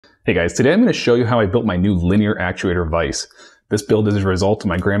Hey guys, today I'm going to show you how I built my new linear actuator vise. This build is a result of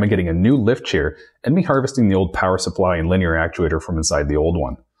my grandma getting a new lift chair and me harvesting the old power supply and linear actuator from inside the old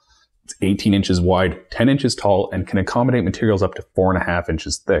one. It's 18 inches wide, 10 inches tall, and can accommodate materials up to 4.5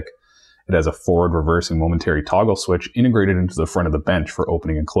 inches thick. It has a forward, reversing momentary toggle switch integrated into the front of the bench for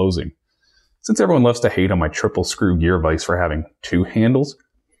opening and closing. Since everyone loves to hate on my triple screw gear vise for having 2 handles,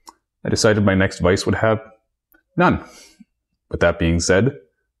 I decided my next vise would have none. With that being said,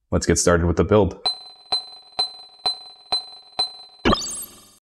 let's get started with the build.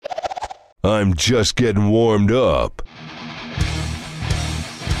 I'm just getting warmed up.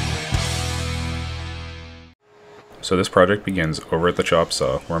 So this project begins over at the chop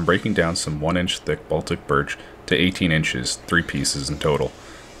saw, where I'm breaking down some 1-inch thick Baltic birch to 18 inches, 3 pieces in total.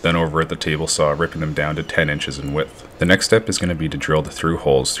 Then over at the table saw, ripping them down to 10 inches in width. The next step is going to be to drill the through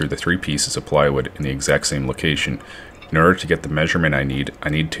holes through the 3 pieces of plywood in the exact same location. In order to get the measurement I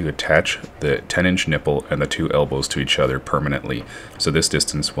need to attach the 10-inch nipple and the 2 elbows to each other permanently, so this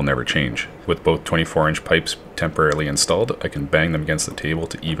distance will never change. With both 24-inch pipes temporarily installed, I can bang them against the table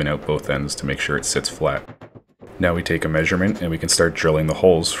to even out both ends to make sure it sits flat. Now we take a measurement and we can start drilling the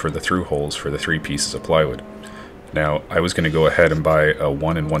holes for the through holes for the 3 pieces of plywood. Now, I was going to go ahead and buy a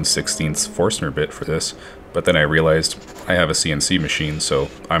 1 1/16 Forstner bit for this, but then I realized I have a CNC machine, so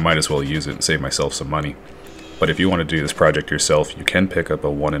I might as well use it and save myself some money. But if you want to do this project yourself, you can pick up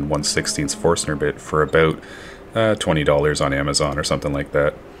a 1 1/16 Forstner bit for about $20 on Amazon or something like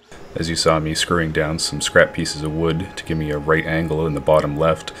that. As you saw me screwing down some scrap pieces of wood to give me a right angle in the bottom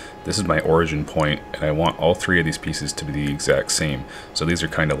left, this is my origin point, and I want all 3 of these pieces to be the exact same. So these are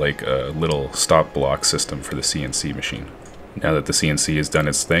kind of like a little stop block system for the CNC machine. Now that the CNC has done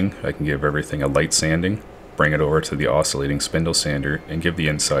its thing, I can give everything a light sanding, bring it over to the oscillating spindle sander, and give the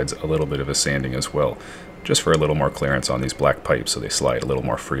insides a little bit of a sanding as well, just for a little more clearance on these black pipes so they slide a little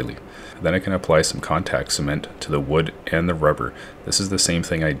more freely. Then I can apply some contact cement to the wood and the rubber. This is the same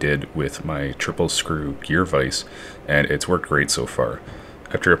thing I did with my triple screw gear vise, and it's worked great so far.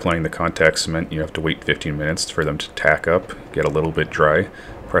 After applying the contact cement, you have to wait 15 minutes for them to tack up, get a little bit dry,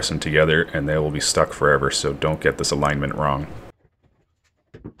 press them together, and they will be stuck forever, so don't get this alignment wrong.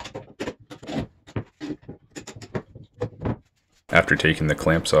 After taking the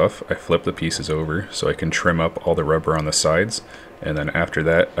clamps off, I flip the pieces over so I can trim up all the rubber on the sides, and then after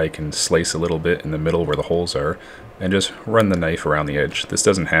that I can slice a little bit in the middle where the holes are and just run the knife around the edge. This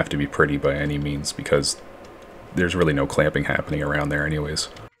doesn't have to be pretty by any means because there's really no clamping happening around there anyways.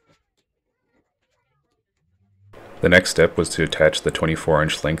 The next step was to attach the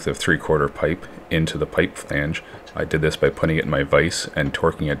 24-inch length of 3/4 pipe into the pipe flange. I did this by putting it in my vise and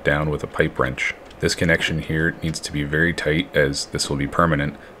torquing it down with a pipe wrench. This connection here needs to be very tight, as this will be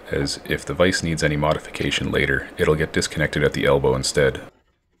permanent, as if the vise needs any modification later, it'll get disconnected at the elbow instead.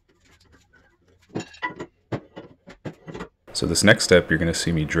 So this next step, you're going to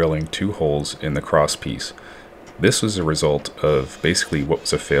see me drilling 2 holes in the cross piece. This was a result of basically what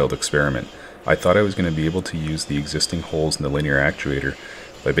was a failed experiment. I thought I was going to be able to use the existing holes in the linear actuator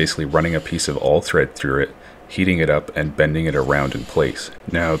by basically running a piece of all thread through it, heating it up, and bending it around in place.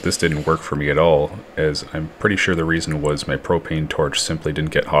 Now, this didn't work for me at all, as I'm pretty sure the reason was my propane torch simply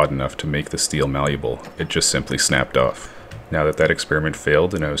didn't get hot enough to make the steel malleable. It just simply snapped off. Now that that experiment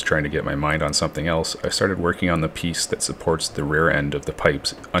failed and I was trying to get my mind on something else, I started working on the piece that supports the rear end of the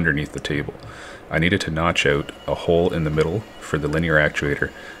pipes underneath the table. I needed to notch out a hole in the middle for the linear actuator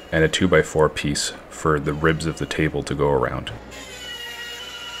and a 2x4 piece for the ribs of the table to go around.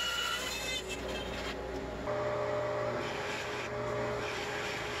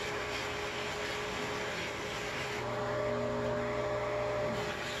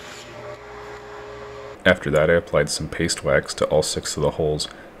 After that, I applied some paste wax to all 6 of the holes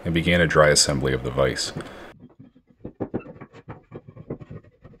and began a dry assembly of the vise.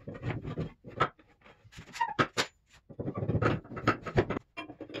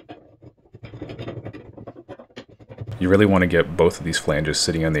 You really want to get both of these flanges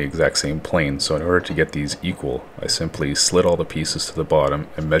sitting on the exact same plane, so in order to get these equal, I simply slid all the pieces to the bottom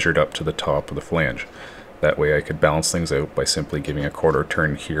and measured up to the top of the flange. That way I could balance things out by simply giving a 1/4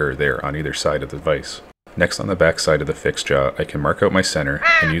 turn here or there on either side of the vise. Next, on the back side of the fixed jaw, I can mark out my center,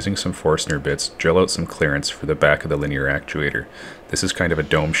 and using some Forstner bits, drill out some clearance for the back of the linear actuator. This is kind of a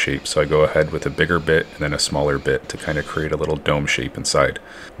dome shape, so I go ahead with a bigger bit and then a smaller bit to kind of create a little dome shape inside.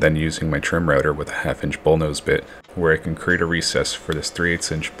 Then using my trim router with a 1/2-inch bullnose bit, where I can create a recess for this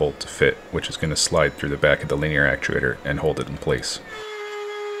 3/8-inch bolt to fit, which is going to slide through the back of the linear actuator and hold it in place.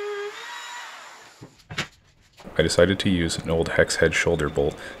 I decided to use an old hex head shoulder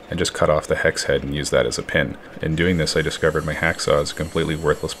bolt and just cut off the hex head and use that as a pin. In doing this, I discovered my hacksaw is a completely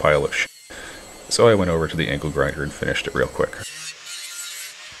worthless pile of shit. So I went over to the angle grinder and finished it real quick.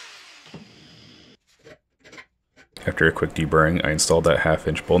 After a quick deburring, I installed that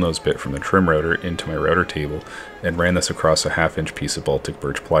 1/2-inch bullnose bit from the trim router into my router table and ran this across a 1/2-inch piece of Baltic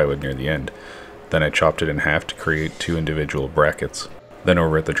birch plywood near the end. Then I chopped it in half to create 2 individual brackets. Then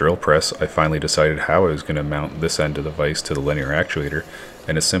over at the drill press, I finally decided how I was going to mount this end of the vise to the linear actuator,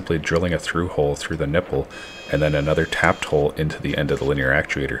 and it's simply drilling a through hole through the nipple and then another tapped hole into the end of the linear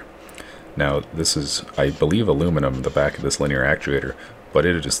actuator. Now this is, I believe, aluminum, the back of this linear actuator, but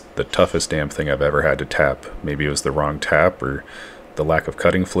it is the toughest damn thing I've ever had to tap. Maybe it was the wrong tap or the lack of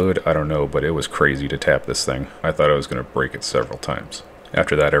cutting fluid, I don't know, but it was crazy to tap this thing. I thought I was going to break it several times.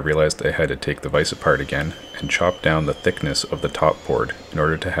 After that, I realized I had to take the vise apart again and chop down the thickness of the top board in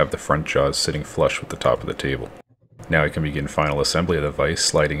order to have the front jaws sitting flush with the top of the table. Now I can begin final assembly of the vise,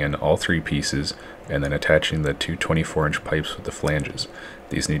 sliding in all 3 pieces and then attaching the 2 24-inch pipes with the flanges.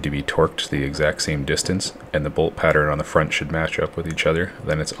 These need to be torqued to the exact same distance, and the bolt pattern on the front should match up with each other.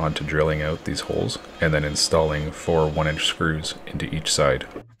 Then it's on to drilling out these holes and then installing 4 1-inch screws into each side.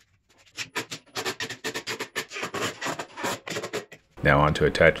 Now on to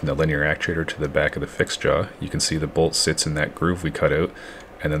attaching the linear actuator to the back of the fixed jaw. You can see the bolt sits in that groove we cut out,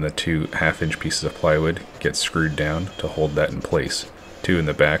 and then the 2 1/2-inch pieces of plywood get screwed down to hold that in place. 2 in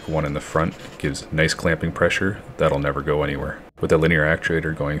the back, 1 in the front, gives nice clamping pressure that'll never go anywhere. With the linear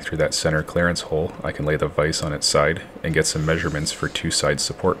actuator going through that center clearance hole, I can lay the vise on its side and get some measurements for 2 side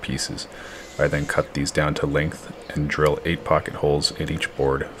support pieces. I then cut these down to length and drill 8 pocket holes in each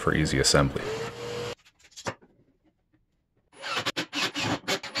board for easy assembly.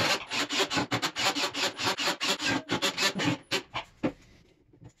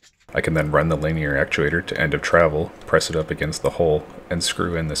 I can then run the linear actuator to end of travel, press it up against the hole, and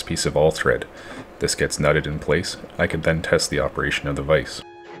screw in this piece of all thread. This gets nutted in place. I can then test the operation of the vise.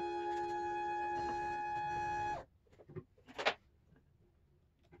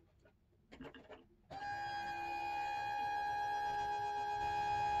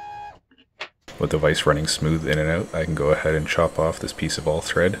 With the vise running smooth in and out, I can go ahead and chop off this piece of all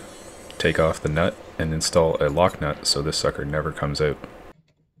thread, take off the nut, and install a lock nut so this sucker never comes out.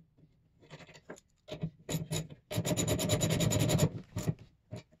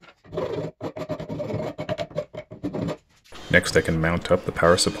 Next, I can mount up the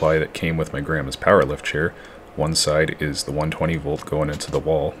power supply that came with my grandma's power lift chair. One side is the 120 volt going into the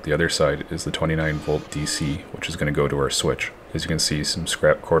wall, the other side is the 29 volt DC, which is going to go to our switch. As you can see, some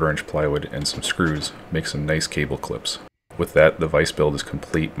scrap 1/4-inch plywood and some screws make some nice cable clips. With that, the vise build is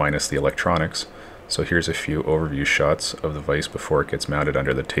complete minus the electronics. So here's a few overview shots of the vise before it gets mounted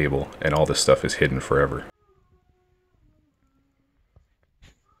under the table, and all this stuff is hidden forever.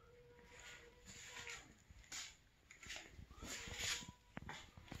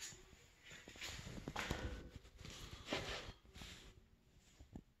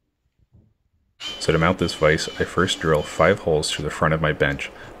 So to mount this vise, I first drill 5 holes through the front of my bench.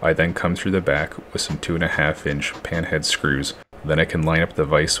 I then come through the back with some 2.5-inch panhead screws. Then I can line up the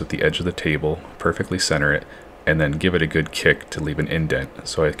vise with the edge of the table, perfectly center it, and then give it a good kick to leave an indent,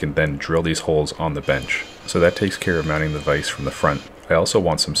 so I can then drill these holes on the bench. So that takes care of mounting the vise from the front. I also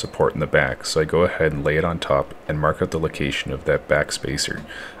want some support in the back, so I go ahead and lay it on top and mark out the location of that back spacer.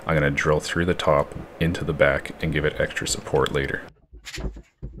 I'm going to drill through the top into the back and give it extra support later.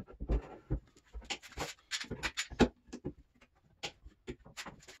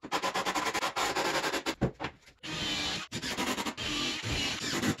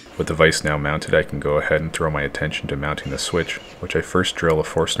 With the vise now mounted, I can go ahead and throw my attention to mounting the switch, which I first drill a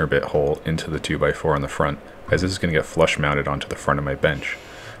Forstner bit hole into the 2x4 on the front, as this is going to get flush mounted onto the front of my bench.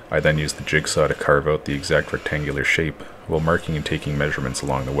 I then use the jigsaw to carve out the exact rectangular shape, while marking and taking measurements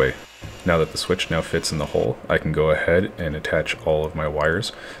along the way. Now that the switch now fits in the hole, I can go ahead and attach all of my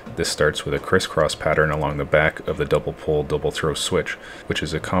wires. This starts with a crisscross pattern along the back of the double pole double throw switch, which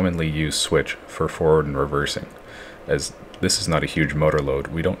is a commonly used switch for forward and reversing. As this is not a huge motor load,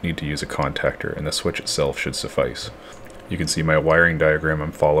 we don't need to use a contactor, and the switch itself should suffice. You can see my wiring diagram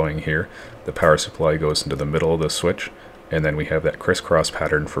I'm following here. The power supply goes into the middle of the switch, and then we have that crisscross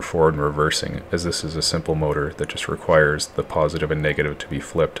pattern for forward and reversing, as this is a simple motor that just requires the positive and negative to be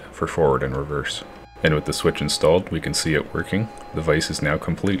flipped for forward and reverse. And with the switch installed, we can see it working. The vise is now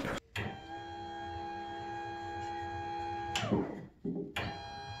complete.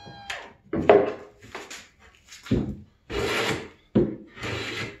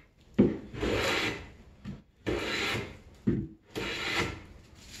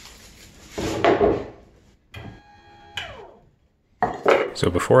 So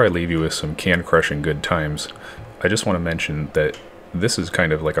before I leave you with some can crushing good times, I just want to mention that this is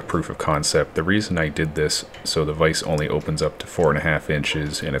kind of like a proof of concept. The reason I did this so the vise only opens up to 4.5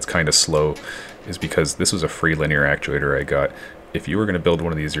 inches and it's kind of slow is because this was a free linear actuator I got. If you were going to build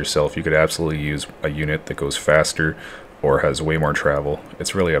one of these yourself, you could absolutely use a unit that goes faster or has way more travel.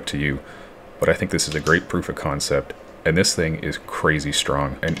 It's really up to you. But I think this is a great proof of concept, and this thing is crazy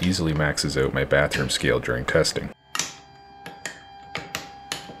strong and easily maxes out my bathroom scale during testing.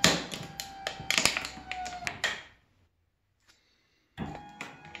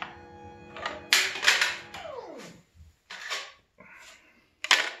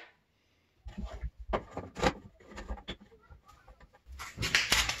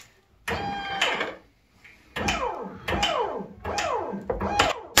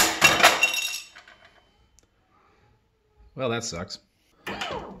 Well, that sucks.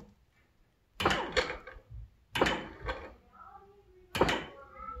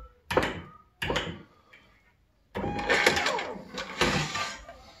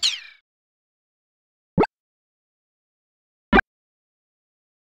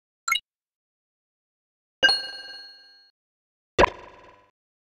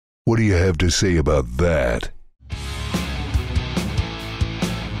 What do you have to say about that?